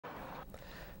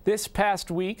This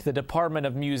past week, the Department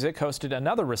of Music hosted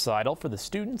another recital for the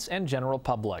students and general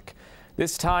public.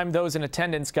 This time, those in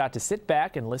attendance got to sit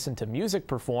back and listen to music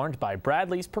performed by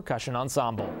Bradley's Percussion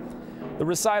Ensemble. The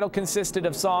recital consisted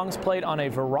of songs played on a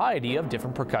variety of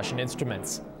different percussion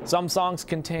instruments. Some songs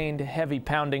contained heavy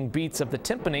pounding beats of the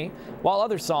timpani, while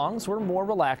other songs were more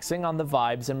relaxing on the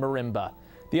vibes and marimba.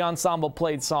 The ensemble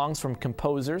played songs from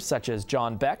composers such as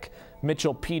John Beck,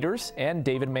 Mitchell Peters, and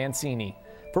David Mancini.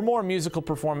 For more musical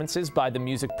performances by the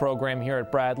music program here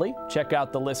at Bradley, check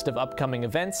out the list of upcoming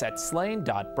events at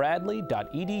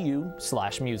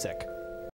slane.bradley.edu/music.